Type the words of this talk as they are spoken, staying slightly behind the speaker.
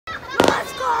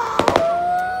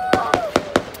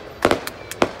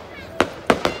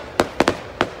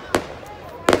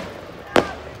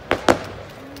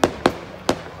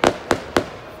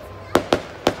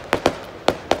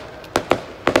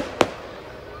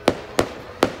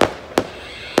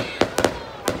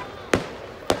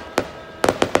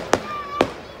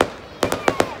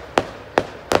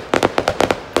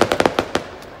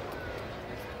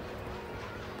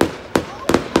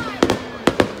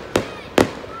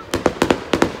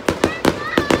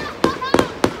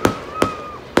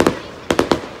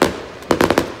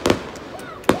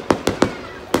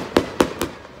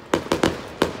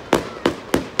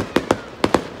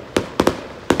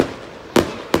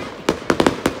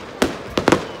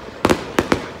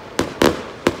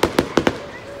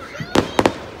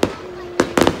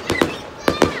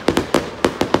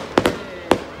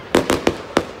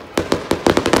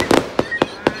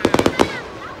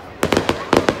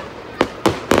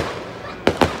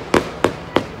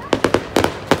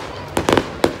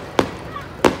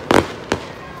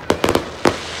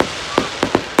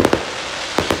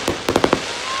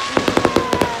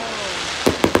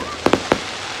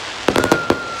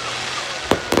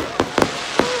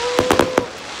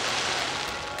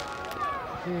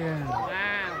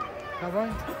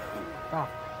going? Oh.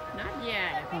 Not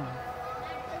yet. Oh.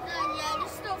 Not yet.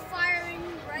 It's still firing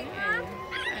right now.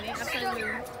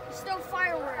 It's still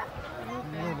fireworks.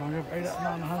 Okay. Don't get paid up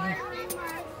now, honey.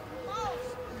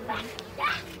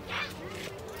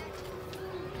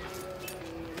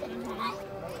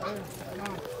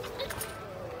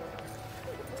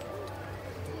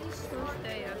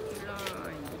 Stay up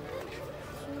line.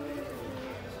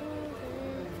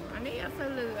 I need a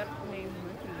salute up name.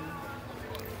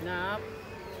 No.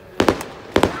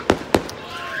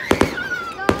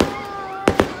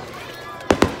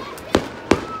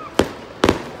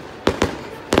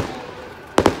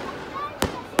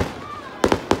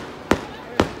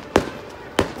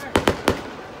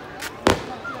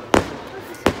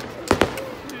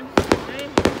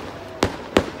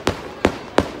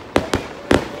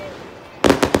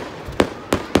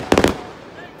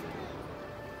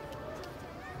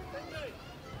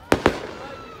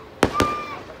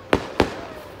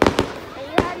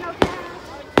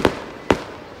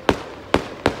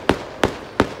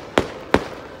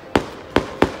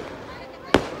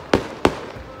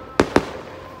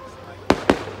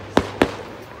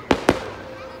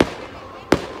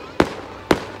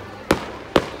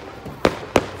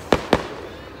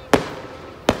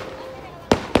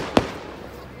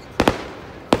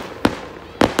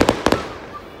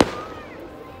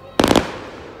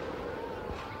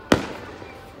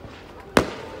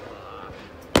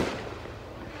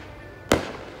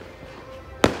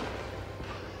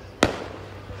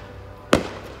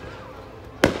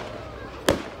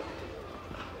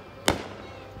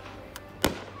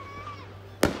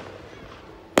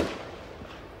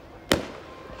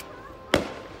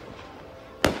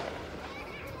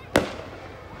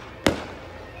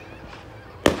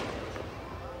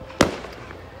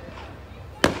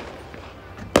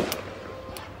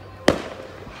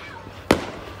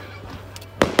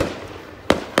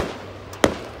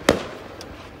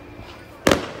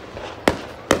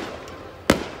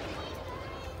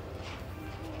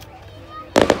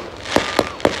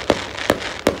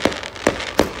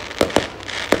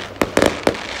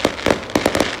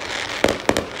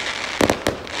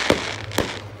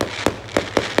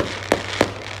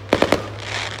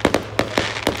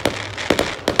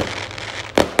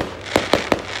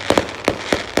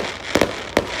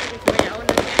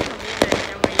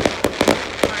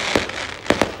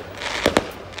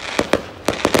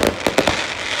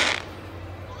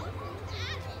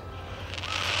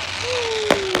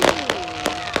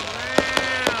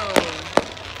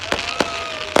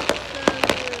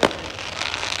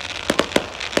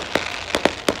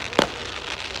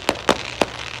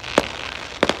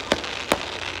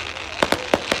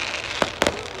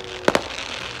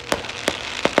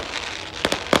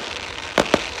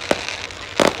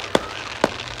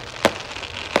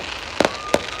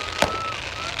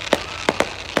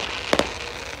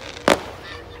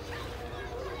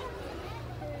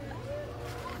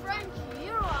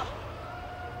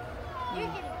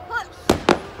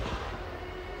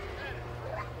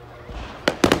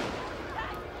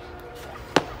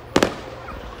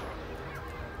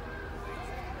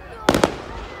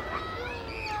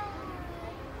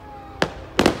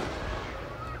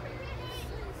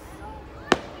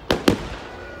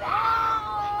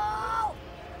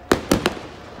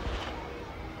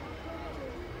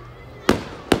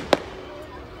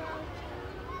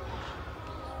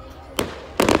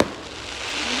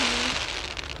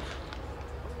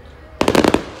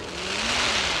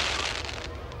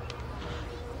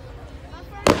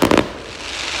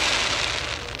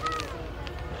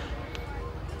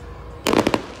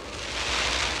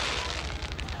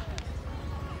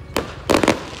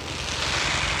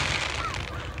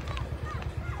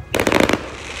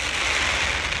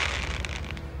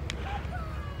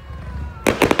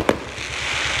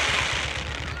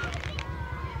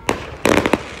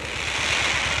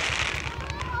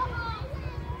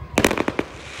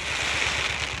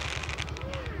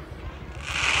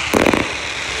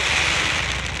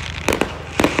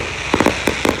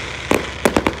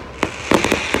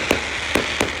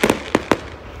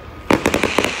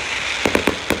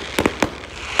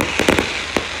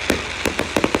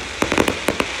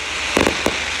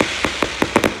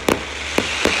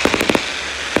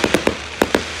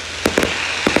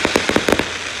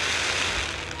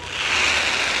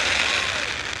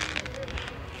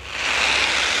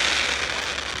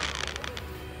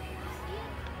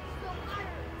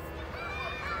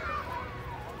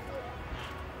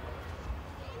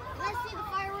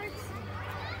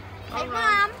 Hey,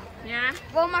 Mom. Yeah?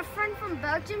 Well, my friend from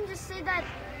Belgium just said that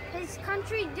his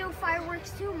country do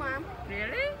fireworks too, Mom.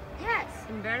 Really? Yes.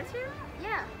 In Belgium?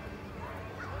 Yeah.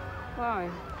 Why?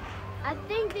 I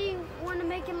think they want to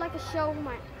make it like a show.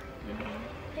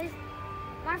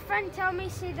 My friend told me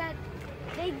say that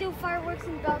they do fireworks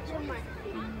in Belgium.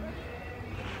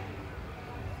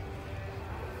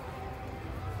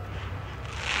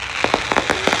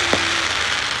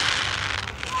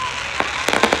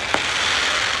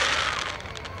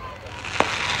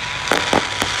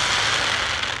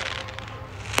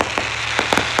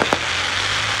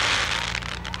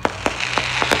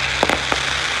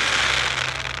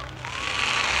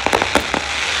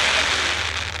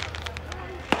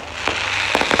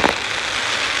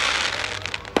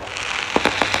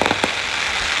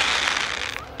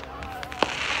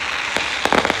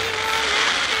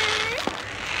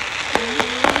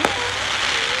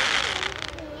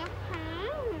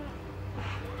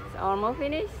 Almost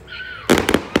finished.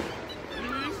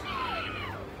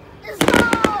 Let's go!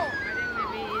 I think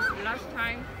maybe it's last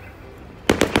time.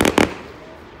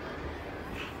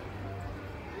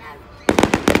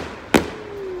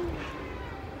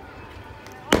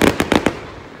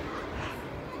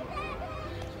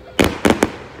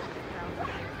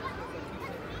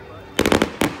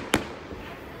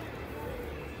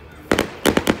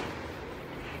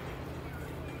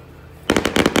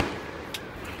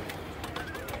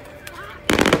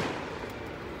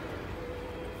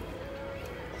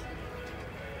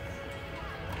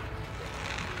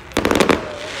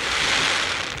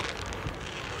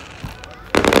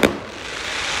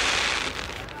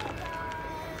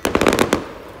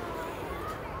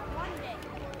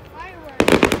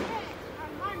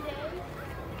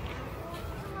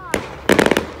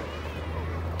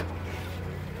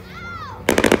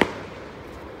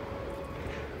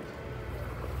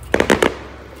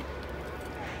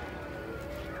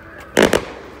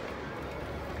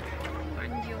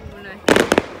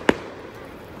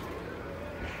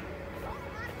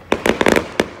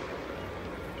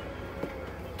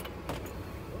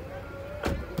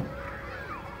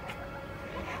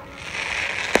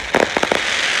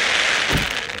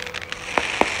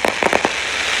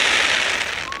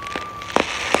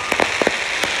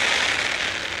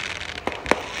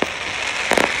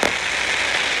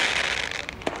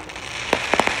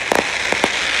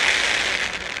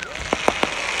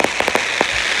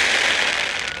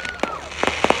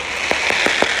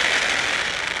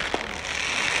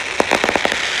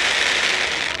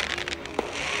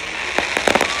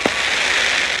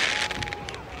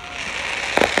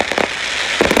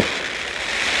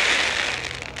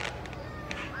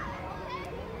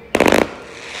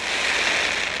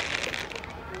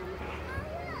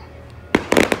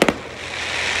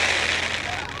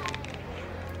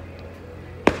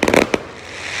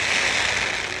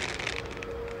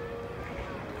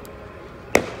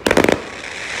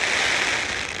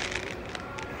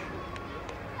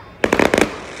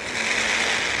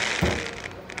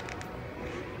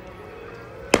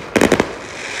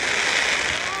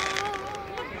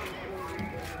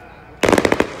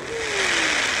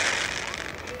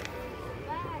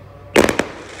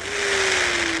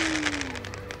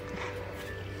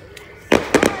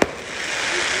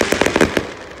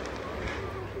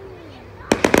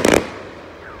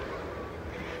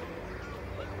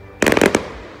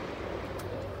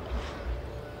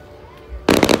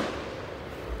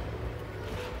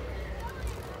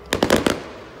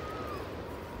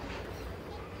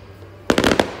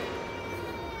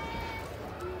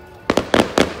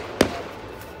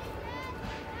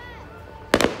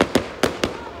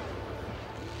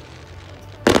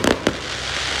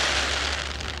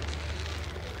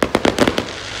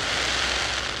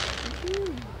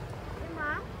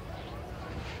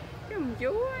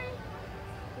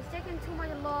 It's taking too much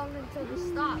long until we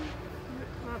stop.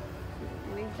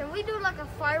 Can we do like a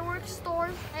fireworks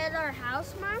store at our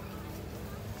house, Mom?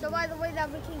 So by the way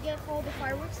that we can get all the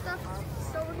fireworks stuff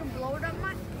so we can blow it up,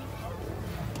 Mom?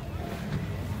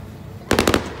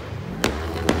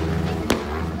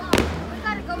 We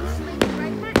gotta go sleep,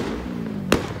 right, Mom?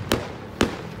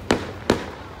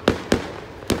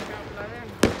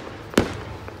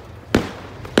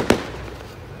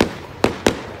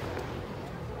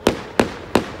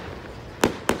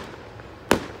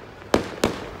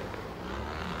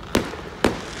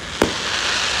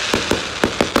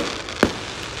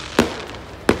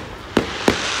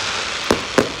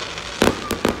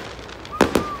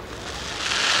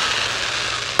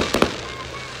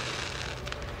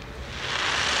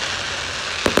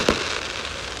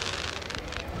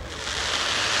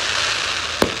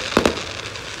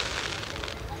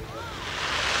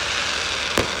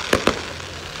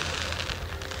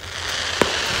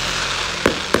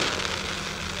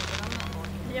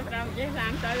 Chứ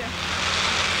làm tới rồi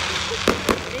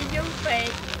đi vô về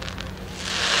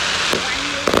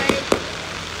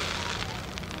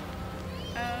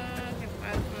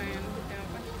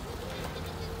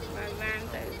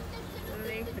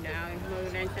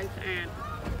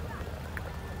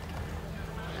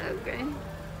Okay.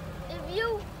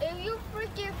 If you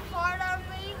freaking fart on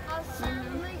me, I'm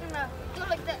certainly gonna do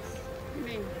like this.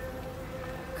 Me.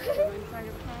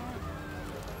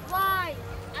 Why?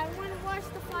 I want to watch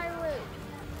the fireworks.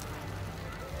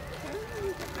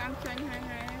 It's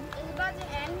about to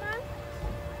end, Mom?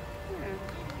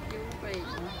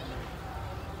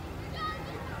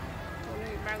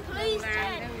 Please,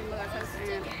 Dad.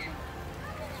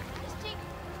 This thing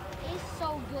is so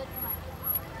good, Mom.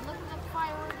 Look at the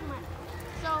fireworks, Mom.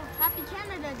 So, happy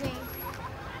Canada Day.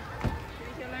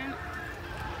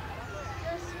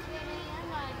 Just kidding, I'm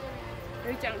not doing it.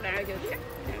 Đi chặng đào chưa biết,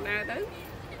 chặng đào tới.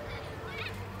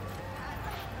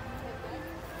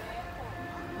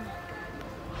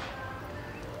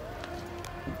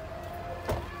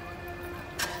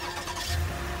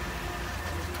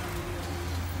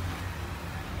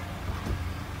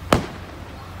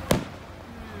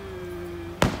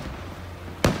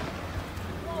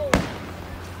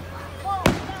 Whoa,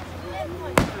 that's a big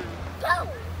one. Go!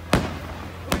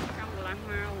 Trong là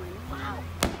mau rồi. Wow.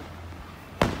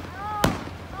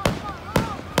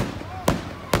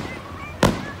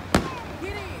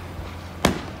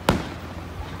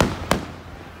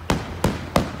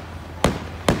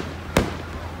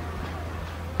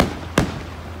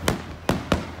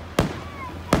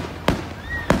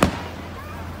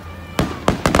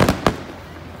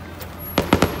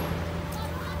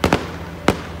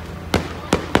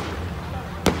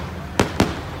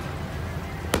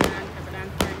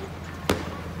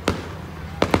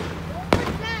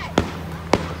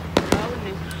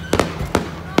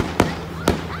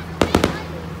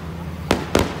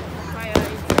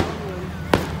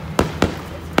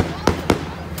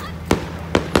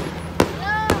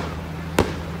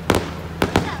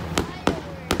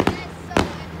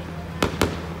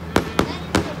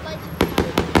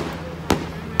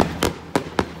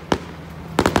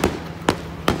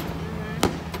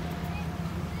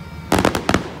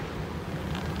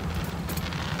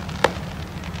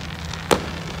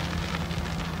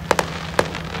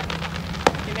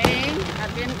 Đi, ở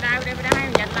bên đào đây bên đây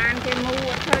nhặt lan trên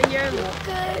mua thôi chứ.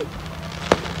 Okay.